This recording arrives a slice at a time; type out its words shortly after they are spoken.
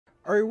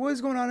Alright, what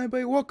is going on,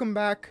 everybody? Welcome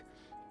back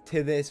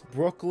to this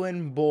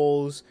Brooklyn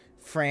Bulls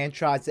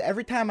franchise.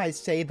 Every time I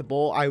say the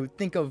Bull, I would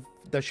think of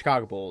the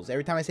Chicago Bulls.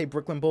 Every time I say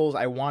Brooklyn Bulls,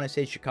 I want to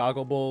say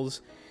Chicago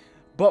Bulls.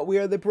 But we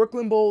are the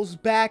Brooklyn Bulls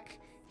back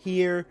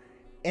here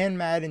in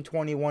Madden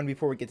 21.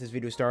 Before we get this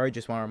video started,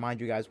 just want to remind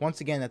you guys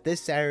once again that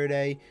this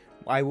Saturday,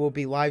 I will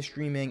be live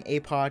streaming a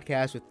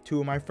podcast with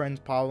two of my friends,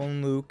 Paulo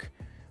and Luke.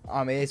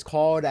 It is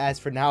called, as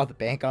for now, the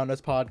Bank on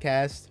Us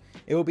podcast.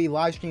 It will be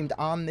live streamed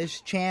on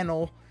this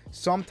channel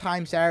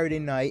sometime Saturday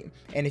night,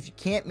 and if you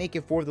can't make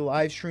it for the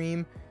live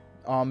stream,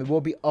 it will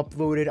be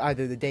uploaded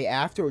either the day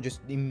after or just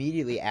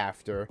immediately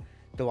after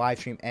the live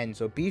stream ends.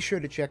 So be sure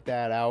to check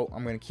that out.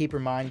 I'm going to keep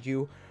reminding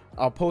you.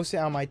 I'll post it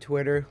on my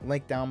Twitter,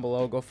 link down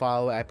below. Go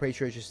follow it. I'm pretty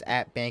sure it's just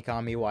at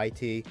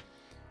BankOnMeYT.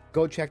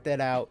 Go check that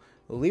out.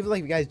 Leave a like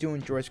if you guys do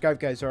enjoy. Subscribe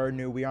if you guys are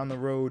new. We are on the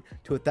road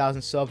to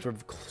 1,000 subs. We're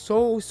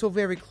so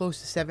very close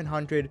to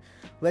 700.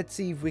 Let's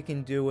see if we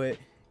can do it.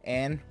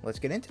 And let's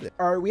get into it.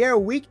 Alright, we are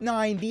week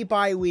 9, the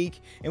bye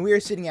week, and we are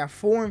sitting at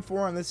 4-4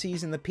 on the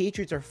season. The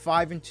Patriots are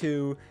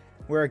 5-2.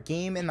 We're a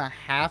game and a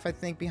half, I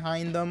think,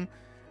 behind them.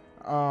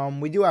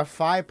 We do have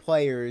 5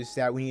 players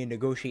that we need to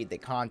negotiate the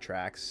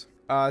contracts.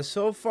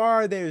 So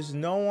far, there's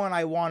no one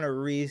I want to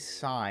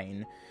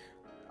re-sign.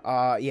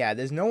 Yeah,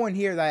 there's no one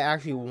here that I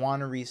actually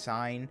want to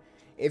re-sign.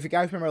 If you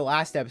guys remember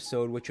last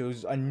episode, which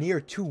was a near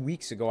 2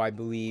 weeks ago, I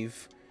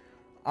believe,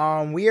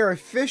 we are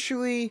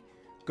officially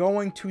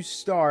going to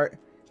start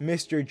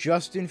Mr.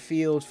 Justin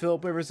Fields.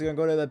 Philip Rivers is going to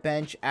go to the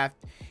bench after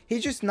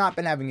he's just not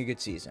been having a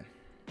good season.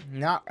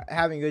 Not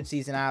having a good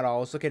season at all.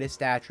 Let's look at his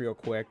stats real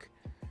quick.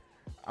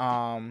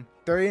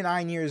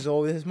 39 years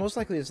old. This is most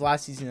likely his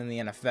last season in the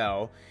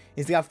NFL.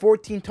 He's got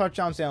 14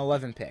 touchdowns and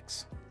 11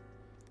 picks.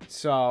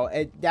 So,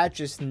 that's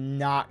just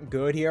not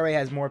good. He already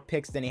has more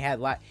picks than he had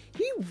last.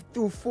 He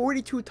threw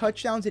 42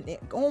 touchdowns and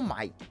oh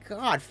my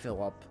god,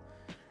 Philip.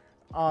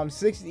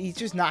 He's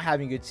just not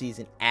having a good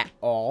season at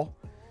all.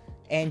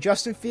 And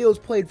Justin Fields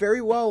played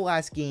very well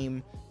last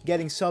game,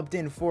 getting subbed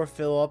in for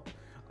Philip.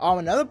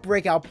 Another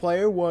breakout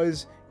player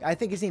was, I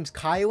think his name's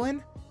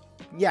Kylan.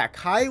 Yeah,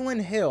 Kylan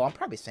Hill. I'm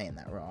probably saying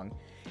that wrong.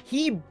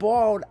 He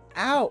balled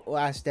out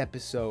last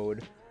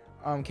episode.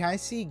 Can I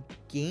see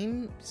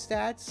game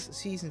stats?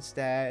 Season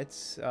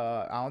stats?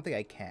 I don't think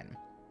I can.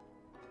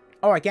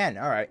 Oh, I can.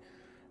 Alright.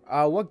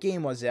 What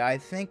game was it? I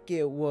think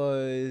it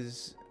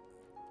was...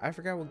 I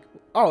forgot what...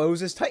 Oh, it was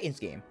his Titans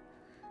game.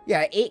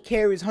 Yeah, 8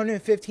 carries,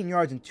 115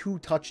 yards, and 2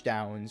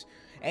 touchdowns.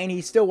 And he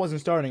still wasn't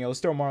starting. It was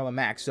still Marlon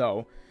Mack.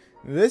 So,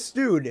 this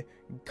dude,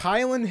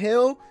 Kylan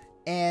Hill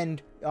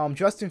and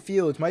Justin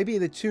Fields might be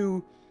the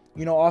two,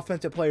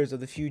 offensive players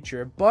of the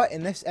future. But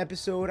in this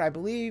episode, I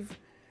believe...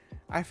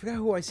 I forgot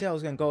who I said I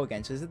was going to go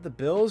against. Is it the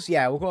Bills?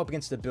 Yeah, we'll go up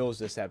against the Bills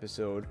this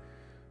episode.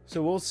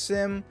 So, we'll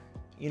sim,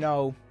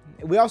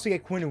 we also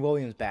get Quinn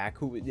Williams back,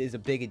 who is a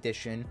big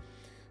addition.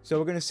 So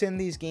we're going to sim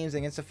these games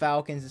against the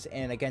Falcons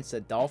and against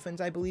the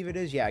Dolphins, I believe it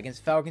is. Yeah,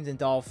 against Falcons and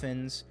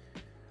Dolphins.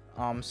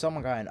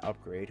 Someone got an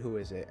upgrade. Who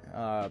is it?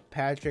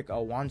 Patrick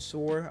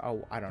Awansor.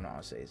 Oh, I don't know how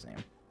to say his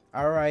name.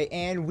 Alright,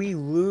 and we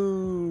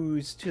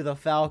lose to the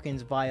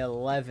Falcons by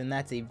 11.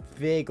 That's a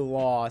big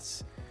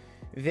loss.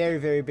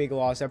 Very big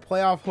loss. Our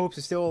playoff hopes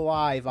are still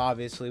alive,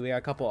 obviously. We got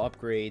a couple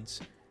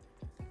upgrades.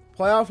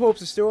 Playoff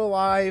hopes are still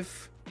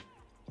alive.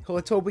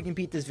 Let's hope we can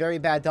beat this very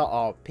bad...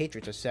 Oh,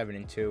 Patriots are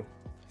 7-2.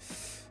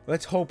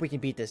 Let's hope we can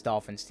beat this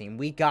Dolphins team.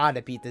 We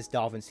gotta beat this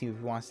Dolphins team if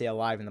we want to stay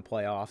alive in the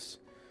playoffs.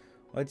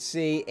 Let's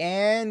see.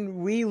 And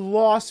we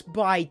lost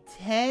by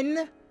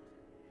 10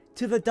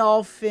 to the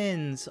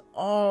Dolphins.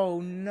 Oh,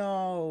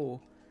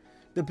 no.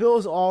 The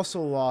Bills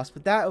also lost,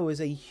 but that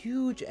was a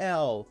huge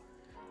L.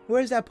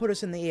 Where does that put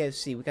us in the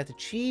AFC? We got the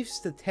Chiefs,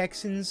 the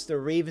Texans, the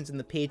Ravens, and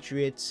the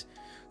Patriots.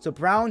 So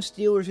Browns,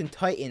 Steelers, and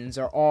Titans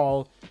are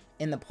all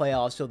in the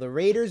playoffs. So the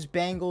Raiders,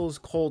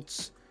 Bengals,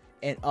 Colts,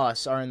 and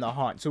us are in the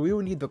hunt. So we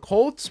would need the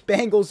Colts,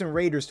 Bengals, and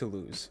Raiders to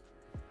lose.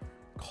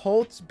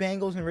 Colts,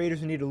 Bengals, and Raiders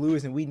would need to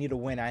lose, and we need to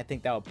win. I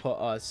think that would put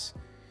us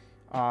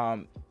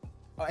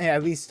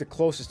at least the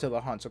closest to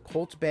the hunt. So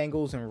Colts,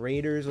 Bengals, and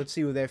Raiders. Let's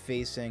see who they're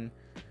facing.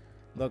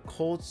 The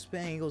Colts,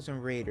 Bengals,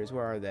 and Raiders.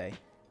 Where are they?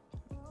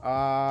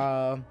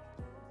 Are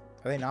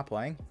they not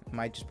playing? Am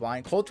I just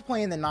blind? Colts are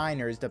playing the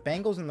Niners. The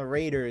Bengals and the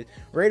Raiders.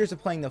 Raiders are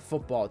playing the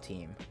football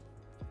team.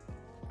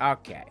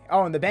 Okay.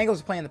 Oh, and the Bengals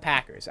are playing the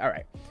Packers. All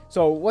right.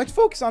 So let's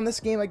focus on this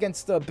game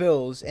against the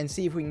Bills and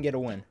see if we can get a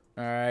win.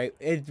 All right.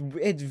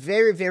 It's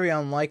very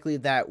unlikely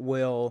that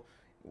we'll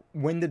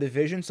win the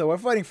division. So we're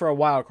fighting for a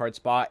wild card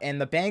spot,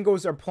 and the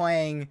Bengals are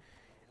playing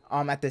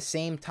at the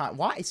same time.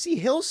 Why? See,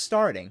 Hill's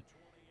starting.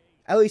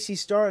 At least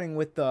he's starting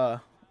with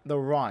the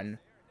run,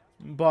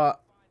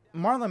 but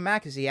Marlon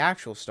Mack is the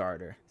actual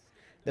starter.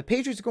 The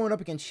Patriots are going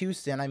up against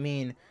Houston. I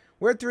mean,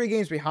 we're 3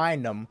 games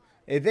behind them.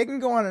 If they can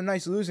go on a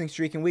nice losing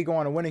streak and we go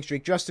on a winning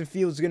streak, Justin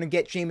Fields is going to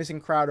get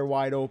Jamison Crowder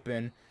wide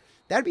open.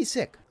 That'd be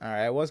sick.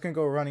 Alright, I was going to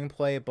go running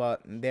play,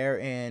 but they're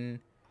in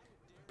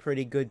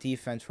pretty good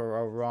defense for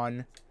a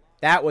run.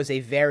 That was a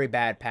very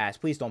bad pass.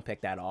 Please don't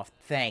pick that off.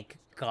 Thank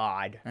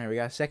God. Alright, we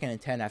got 2nd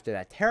and 10 after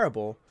that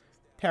terrible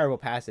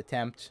pass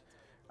attempt.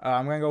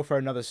 I'm going to go for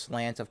another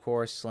slant, of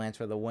course. Slants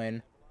for the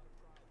win.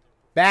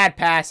 Bad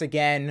pass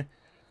again.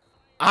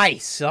 I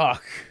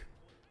suck.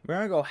 We're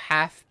going to go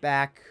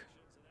halfback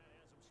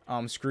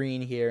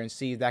screen here and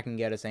see if that can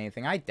get us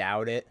anything. I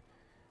doubt it.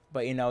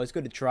 But, you know, it's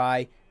good to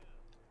try.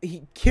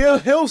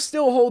 Hill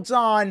still holds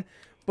on,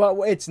 but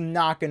it's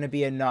not going to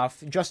be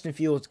enough. Justin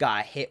Fields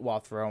got hit while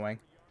throwing.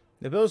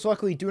 The Bills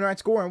luckily do not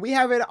score, and we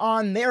have it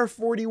on their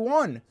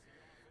 41.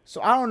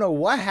 So I don't know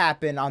what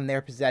happened on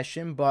their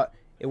possession, but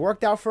it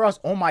worked out for us.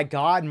 Oh my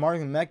God,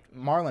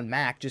 Marlon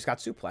Mack just got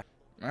suplexed.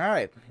 All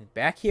right,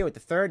 back here with the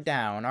third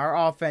down. Our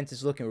offense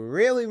is looking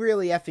really,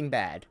 really effing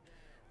bad.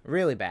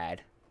 Really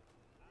bad.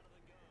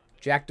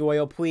 Jack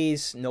Doyle,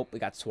 please. Nope, we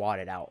got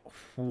swatted out.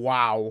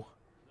 Wow.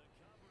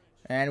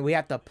 And we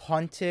have to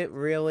punt it,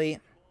 really.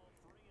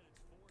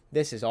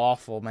 This is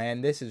awful,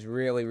 man. This is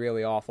really,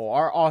 really awful.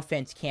 Our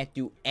offense can't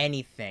do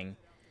anything.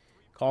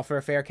 Call for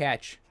a fair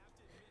catch.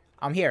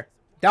 I'm here.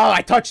 Oh,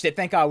 I touched it.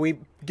 Thank God. We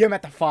give him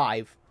at the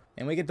 5.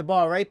 And we get the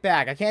ball right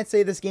back. I can't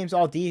say this game's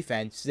all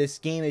defense. This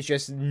game is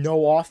just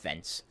no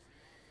offense.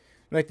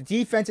 Like, the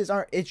defenses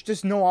aren't... It's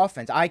just no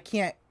offense. I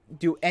can't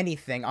do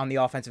anything on the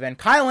offensive end.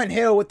 Kylan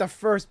Hill with the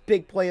first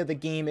big play of the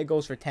game. It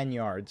goes for 10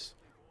 yards.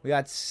 We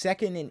got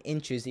 2nd and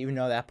inches, even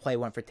though that play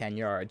went for 10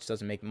 yards.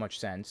 Doesn't make much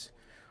sense.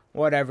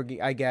 Whatever,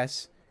 I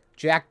guess.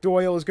 Jack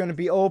Doyle is going to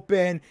be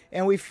open.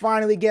 And we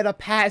finally get a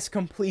pass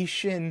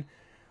completion.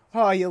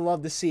 Oh, you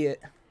love to see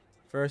it.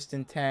 1st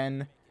and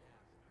 10.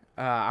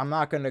 I'm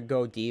not going to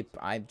go deep.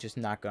 I'm just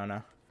not going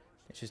to.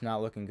 It's just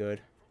not looking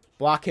good.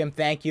 Block him,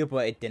 thank you,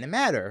 but it didn't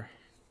matter.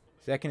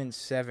 2nd and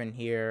 7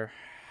 here.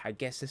 I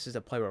guess this is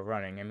the play we're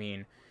running. I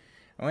mean,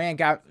 we ain't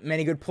got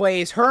many good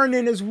plays.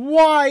 Hernan is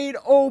wide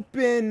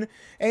open,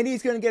 and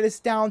he's going to get us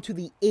down to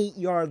the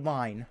 8-yard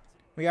line.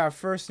 We got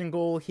 1st and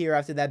goal here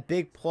after that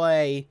big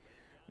play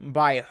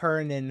by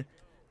Hernan.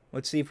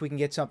 Let's see if we can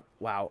get some.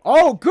 Wow.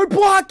 Oh, good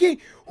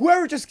blocking.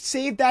 Whoever just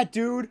saved that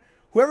dude,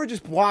 whoever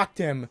just blocked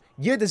him,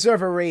 you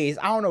deserve a raise.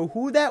 I don't know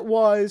who that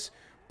was,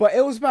 but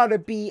it was about to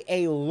be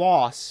a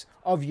loss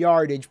of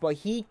yardage, but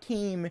he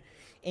came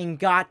and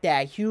got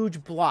that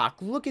huge block.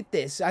 Look at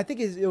this. I think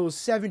it was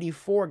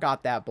 74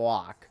 got that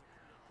block.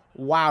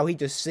 Wow, he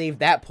just saved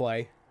that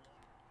play.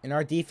 And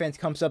our defense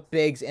comes up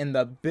bigs, and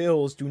the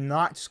Bills do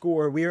not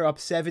score. We are up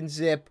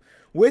 7-zip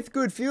with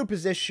good field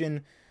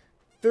position.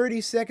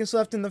 30 seconds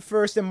left in the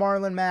first, and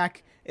Marlon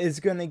Mack is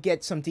going to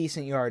get some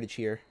decent yardage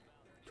here.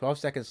 12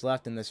 seconds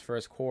left in this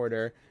first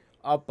quarter,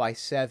 up by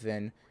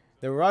 7.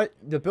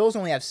 The Bills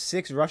only have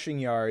 6 rushing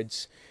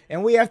yards,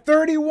 and we have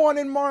 31,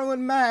 and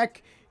Marlon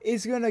Mack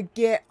is going to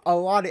get a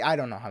lot of... I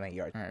don't know how many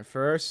yards. All right,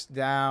 1st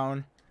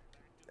down.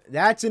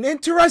 That's an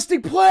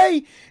interesting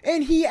play,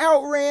 and he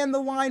outran the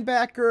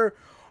linebacker.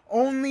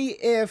 Only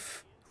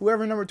if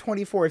whoever number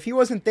 24, if he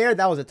wasn't there,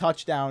 that was a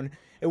touchdown.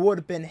 It would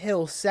have been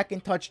Hill's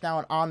 2nd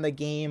touchdown on the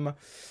game.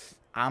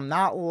 I'm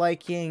not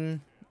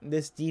liking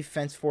this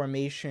defense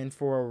formation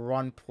for a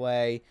run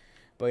play,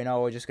 but you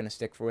know, we're just going to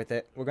stick with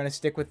it. We're going to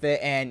stick with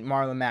it, and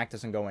Marlon Mack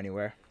doesn't go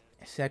anywhere.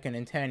 2nd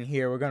and 10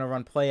 here. We're going to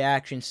run play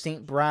action.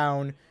 St.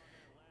 Brown.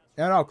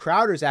 No,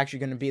 Crowder's actually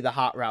going to be the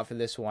hot route for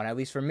this one, at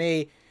least for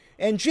me.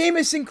 And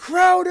Jamison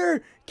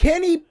Crowder,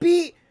 can he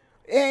beat...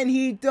 And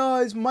he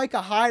does.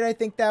 Micah Hyde, I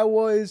think that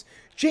was.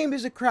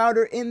 Jamison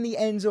Crowder in the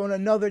end zone.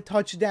 Another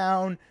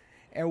touchdown.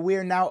 And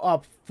we're now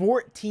up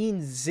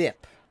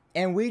 14-zip.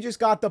 And we just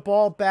got the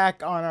ball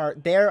back on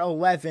their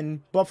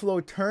 11. Buffalo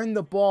turned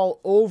the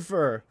ball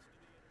over.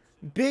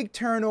 Big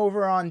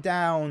turnover on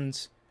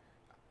downs.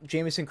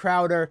 Jamison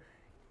Crowder.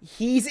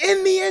 He's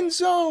in the end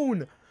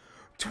zone.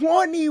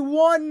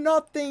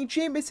 21-0.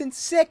 Jamison's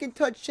 2nd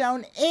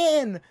touchdown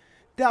and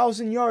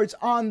 1,000 yards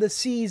on the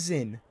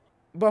season.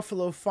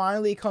 Buffalo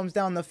finally comes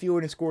down the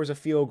field and scores a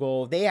field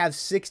goal. They have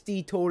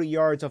 60 total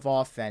yards of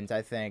offense,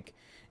 I think.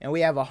 And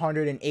we have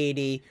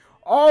 180.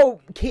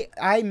 Oh,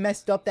 I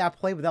messed up that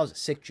play, but that was a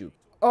sick juke.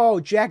 Oh,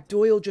 Jack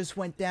Doyle just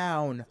went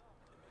down.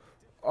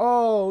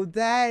 Oh,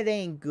 that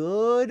ain't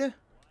good.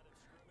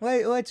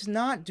 Wait, let's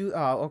not do...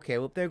 Oh, okay.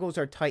 Well, there goes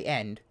our tight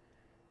end.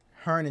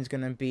 Hernan's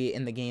going to be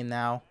in the game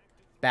now.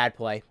 Bad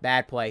play.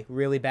 Bad play.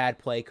 Really bad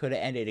play. Could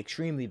have ended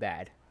extremely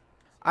bad.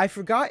 I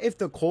forgot if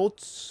the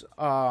Colts...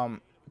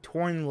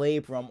 torn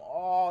labrum.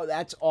 Oh,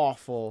 that's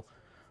awful.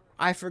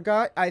 I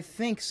forgot. I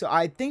think so.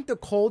 I think the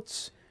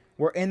Colts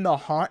were in the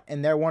hunt,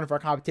 and they're one of our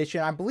competition.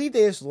 I believe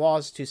they just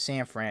lost to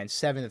San Fran,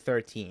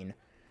 7-13.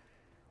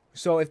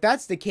 So if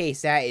that's the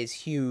case, that is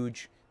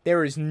huge.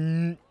 There is...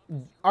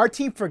 Our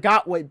team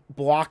forgot what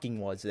blocking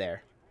was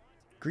there.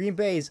 Green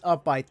Bay is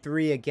up by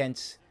 3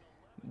 against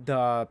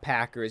the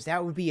Packers.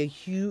 That would be a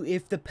huge...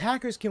 If the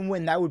Packers can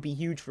win, that would be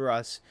huge for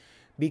us.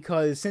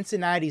 Because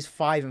Cincinnati's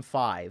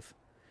 5-5.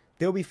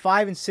 They'll be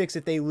 5-6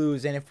 if they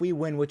lose, and if we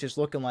win, which is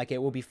looking like it,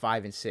 we'll be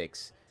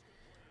 5-6.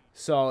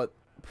 So,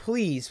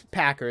 please,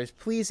 Packers,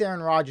 please,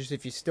 Aaron Rodgers,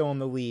 if you're still in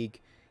the league,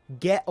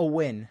 get a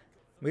win.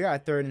 We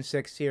got 3rd and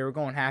 6 here. We're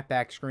going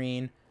halfback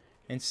screen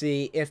and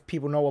see if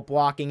people know what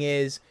blocking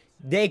is.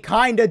 They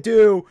kind of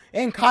do,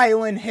 and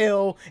Kylan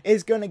Hill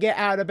is going to get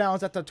out of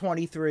bounds at the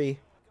 23.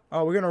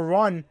 Oh, we're going to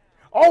run.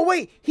 Oh,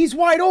 wait. He's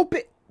wide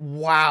open.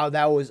 Wow,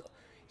 that was...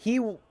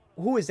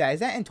 Who is that? Is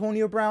that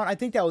Antonio Brown? I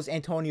think that was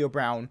Antonio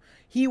Brown.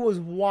 He was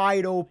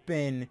wide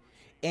open,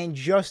 and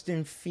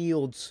Justin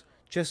Fields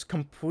just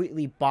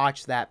completely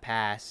botched that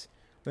pass.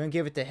 We're going to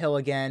give it to Hill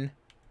again.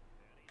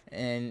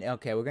 And,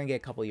 okay, we're going to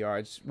get a couple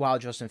yards. Wow,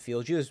 Justin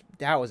Fields.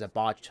 That was a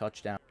botched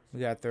touchdown. We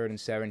got 3rd and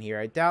 7 here.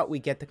 I doubt we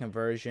get the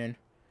conversion.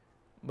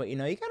 But, you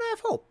know, you got to have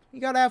hope. You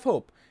got to have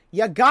hope.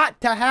 You got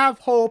to have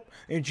hope.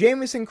 And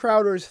Jamison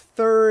Crowder's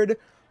 3rd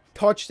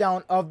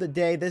touchdown of the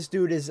day. This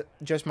dude is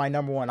just my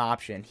 #1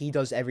 option. He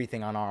does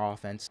everything on our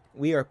offense.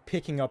 We are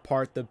picking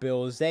apart the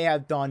Bills. They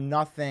have done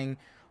nothing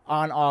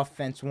on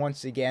offense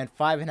once again.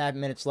 5.5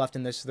 minutes left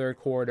in this 3rd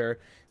quarter.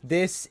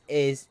 This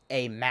is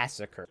a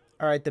massacre.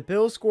 All right, the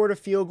Bills scored a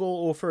field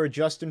goal for a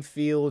Justin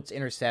Fields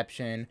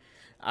interception.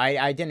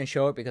 I didn't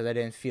show it because I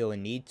didn't feel a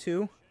need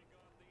to.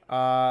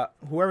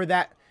 Whoever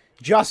that...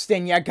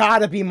 Justin, you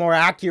gotta be more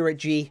accurate,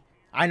 G.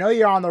 I know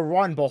you're on the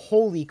run, but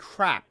holy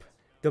crap.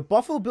 The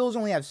Buffalo Bills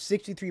only have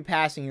 63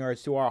 passing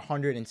yards to our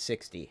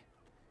 160.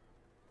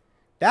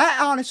 That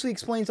honestly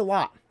explains a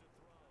lot.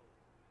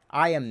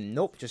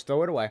 Nope, just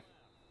throw it away.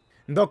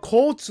 The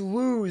Colts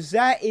lose.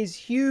 That is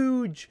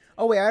huge.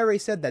 Oh, wait, I already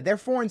said that. They're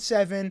 4 and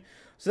 7,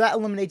 so that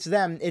eliminates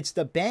them. It's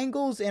the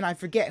Bengals, and I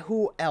forget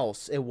who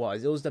else it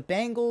was. It was the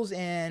Bengals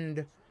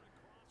and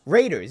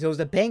Raiders. It was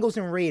the Bengals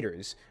and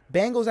Raiders.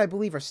 Bengals, I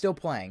believe, are still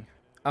playing.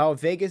 Oh,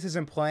 Vegas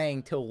isn't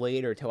playing till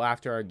later, till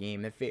after our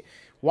game.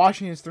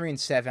 Washington's 3 and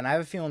 7. I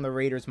have a feeling the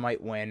Raiders might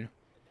win.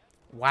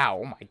 Wow,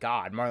 oh my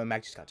God. Marlon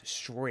Mack just got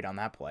destroyed on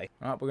that play.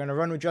 We're going to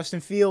run with Justin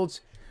Fields.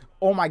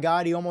 Oh my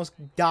God, he almost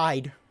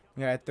died.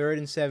 We got 3rd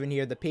and 7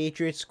 here. The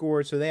Patriots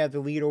scored, so they have the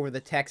lead over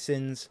the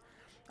Texans.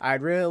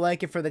 I'd really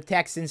like it for the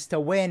Texans to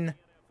win.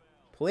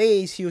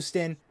 Please,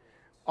 Houston.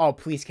 Oh,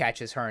 please catch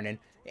this, Hernan.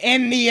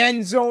 In the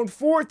end zone,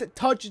 4th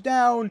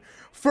touchdown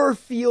for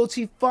Fields.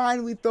 He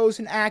finally throws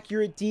an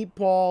accurate deep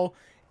ball,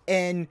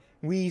 and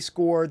we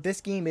scored.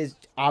 This game is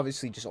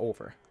obviously just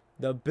over.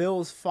 The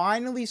Bills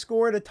finally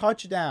scored a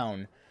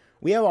touchdown.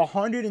 We have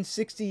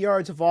 160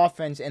 yards of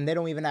offense, and they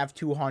don't even have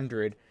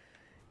 200.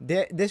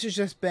 This has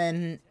just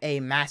been a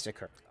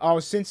massacre. Oh,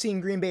 Cincy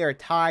and Green Bay are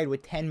tied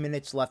with 10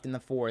 minutes left in the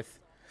 4th.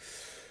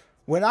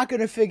 We're not going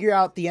to figure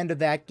out the end of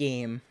that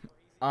game,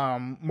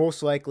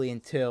 most likely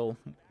until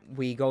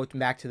we go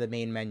back to the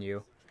main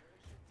menu.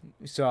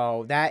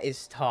 So that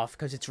is tough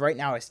because it's right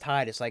now it's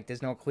tied. It's like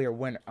there's no clear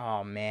winner.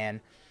 Oh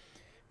man,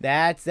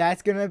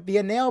 that's gonna be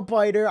a nail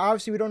biter.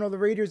 Obviously, we don't know the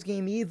Raiders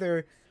game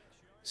either.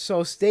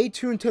 So stay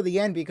tuned to the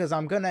end because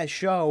I'm gonna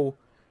show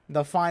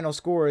the final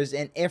scores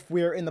and if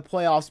we're in the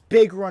playoffs.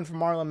 Big run from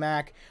Marlon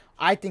Mack.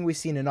 I think we've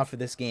seen enough of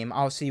this game.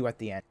 I'll see you at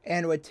the end.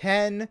 And with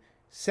 10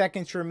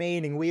 seconds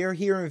remaining, we are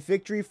here in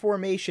victory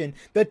formation.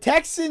 The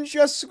Texans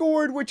just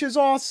scored, which is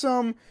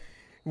awesome.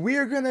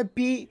 We're going to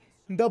beat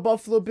the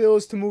Buffalo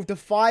Bills to move to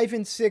 5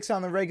 and 6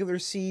 on the regular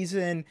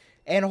season.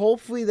 And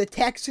hopefully the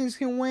Texans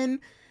can win.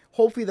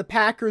 Hopefully the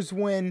Packers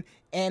win.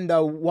 And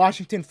the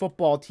Washington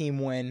football team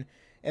win.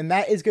 And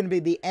that is going to be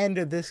the end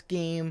of this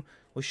game.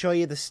 We'll show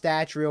you the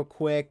stats real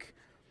quick.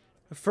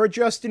 For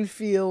Justin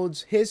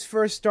Fields, his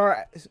first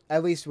start,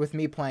 at least with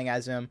me playing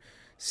as him,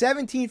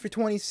 17 for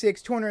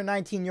 26,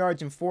 219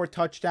 yards and 4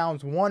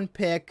 touchdowns, 1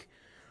 pick.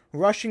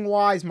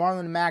 Rushing-wise,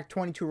 Marlon Mack,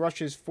 22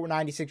 rushes,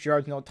 496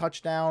 yards, no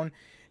touchdown.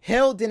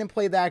 Hill didn't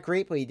play that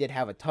great, but he did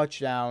have a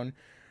touchdown.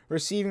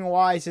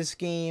 Receiving-wise, this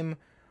game,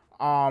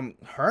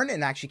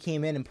 Hernan actually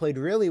came in and played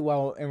really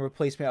well in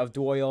replacement of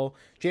Doyle.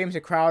 James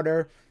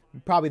Crowder,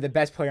 probably the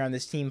best player on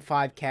this team,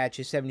 5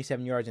 catches,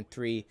 77 yards, and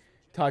 3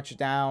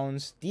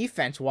 touchdowns.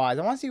 Defense-wise,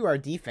 I want to see what our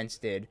defense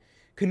did.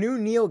 Canu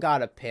Neal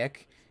got a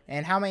pick.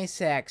 And how many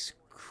sacks?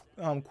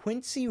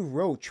 Quincy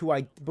Roach, who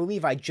I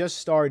believe I just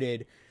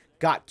started,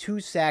 got 2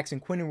 sacks, and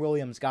Quinton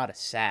Williams got a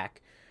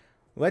sack.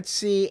 Let's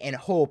see and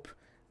hope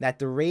that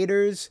the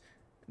Raiders,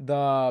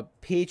 the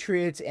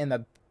Patriots, and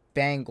the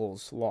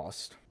Bengals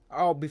lost.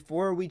 Oh,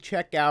 before we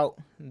check out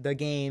the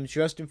games,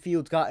 Justin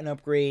Fields got an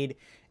upgrade,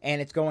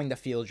 and it's going to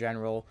Field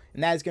General.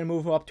 And that is going to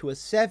move him up to a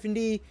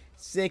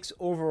 76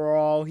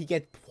 overall. He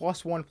gets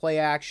 +1 play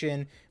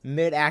action,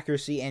 mid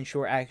accuracy, and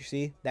short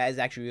accuracy. That is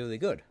actually really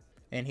good.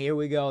 And here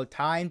we go.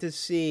 Time to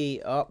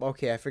see. Oh,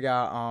 okay, I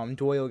forgot.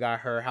 Doyle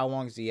got hurt. How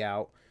long is he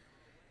out?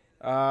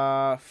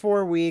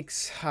 4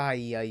 weeks.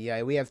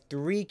 We have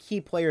 3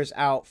 key players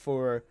out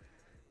for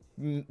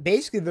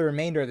basically the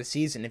remainder of the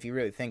season, if you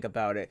really think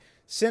about it.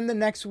 Send the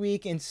next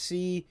week and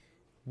see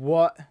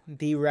what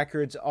the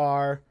records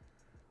are.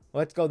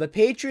 Let's go. The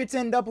Patriots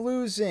end up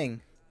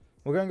losing.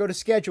 We're going to go to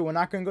schedule. We're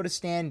not going to go to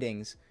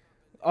standings.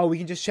 Oh, we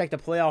can just check the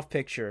playoff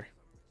picture.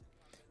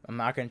 I'm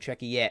not going to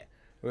check it yet.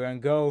 We're going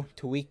to go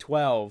to week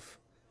 12.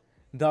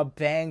 The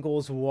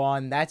Bengals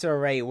won. That's all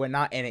right. We're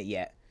not in it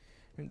yet.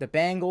 The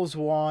Bengals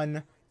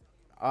won.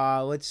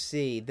 Let's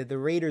see. Did the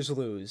Raiders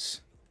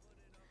lose?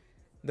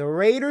 The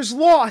Raiders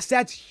lost.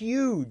 That's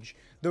huge.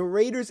 The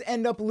Raiders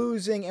end up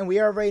losing, and we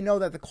already know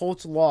that the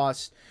Colts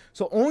lost.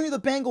 So only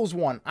the Bengals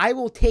won. I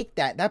will take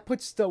that. That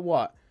puts the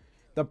what?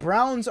 The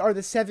Browns are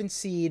the 7th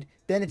seed.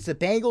 Then it's the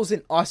Bengals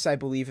and us, I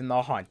believe, in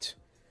the hunt.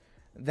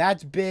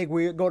 That's big.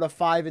 We go to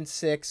 5 and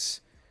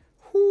 6.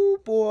 Whoo,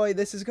 boy,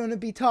 this is going to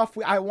be tough.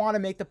 I want to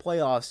make the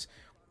playoffs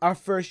our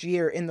first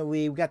year in the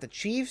league. We got the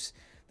Chiefs,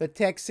 the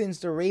Texans,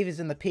 the Ravens,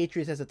 and the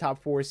Patriots as the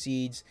top 4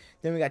 seeds.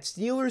 Then we got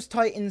Steelers,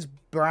 Titans,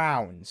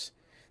 Browns.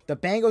 The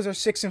Bengals are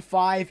 6 and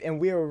 5, and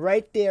we are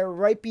right there,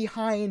 right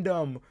behind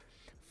them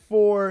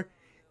for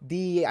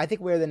I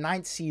think we're the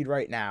 9th seed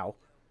right now.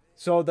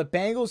 So the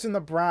Bengals and the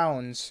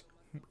Browns,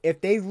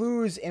 if they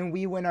lose and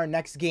we win our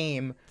next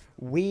game,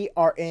 we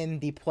are in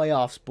the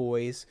playoffs,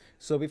 boys.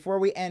 So before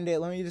we end it,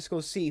 let me just go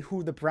see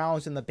who the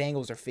Browns and the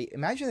Bengals are facing.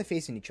 Imagine they're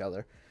facing each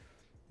other.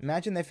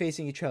 Imagine they're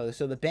facing each other.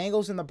 So the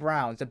Bengals and the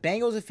Browns. The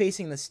Bengals are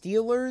facing the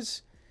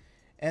Steelers,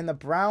 and the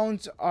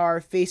Browns are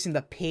facing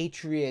the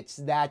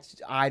Patriots.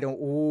 I don't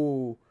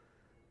know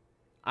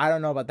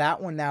about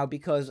that one now,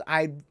 because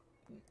I'd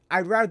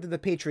rather the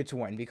Patriots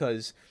win,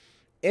 because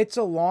it's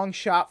a long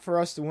shot for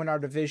us to win our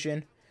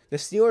division. The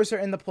Steelers are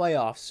in the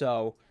playoffs,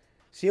 so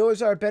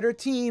Steelers are a better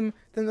team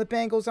than the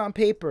Bengals on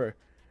paper.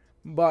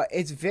 But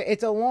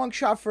it's a long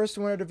shot for us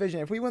to win our division.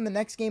 If we win the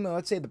next game, and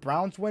let's say the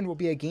Browns win, we'll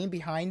be a game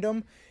behind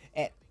them.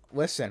 And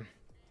listen,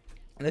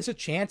 there's a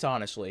chance,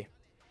 honestly.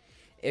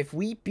 If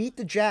we beat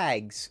the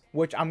Jags,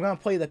 which I'm going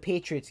to play the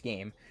Patriots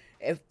game,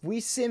 if we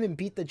sim and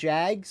beat the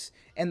Jags,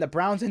 and the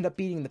Browns end up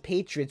beating the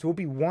Patriots, we'll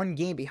be 1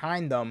 game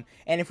behind them.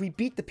 And if we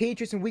beat the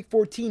Patriots in Week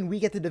 14, we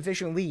get the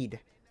division lead.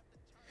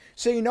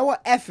 So you know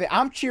what? F it.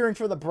 I'm cheering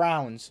for the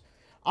Browns.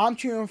 I'm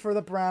cheering for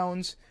the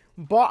Browns.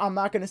 But I'm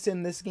not going to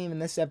sim this game in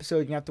this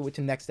episode. You have to wait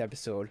till next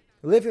episode.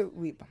 Leave a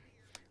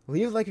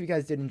like if you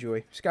guys did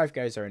enjoy. Subscribe if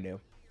you guys are new.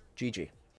 GG.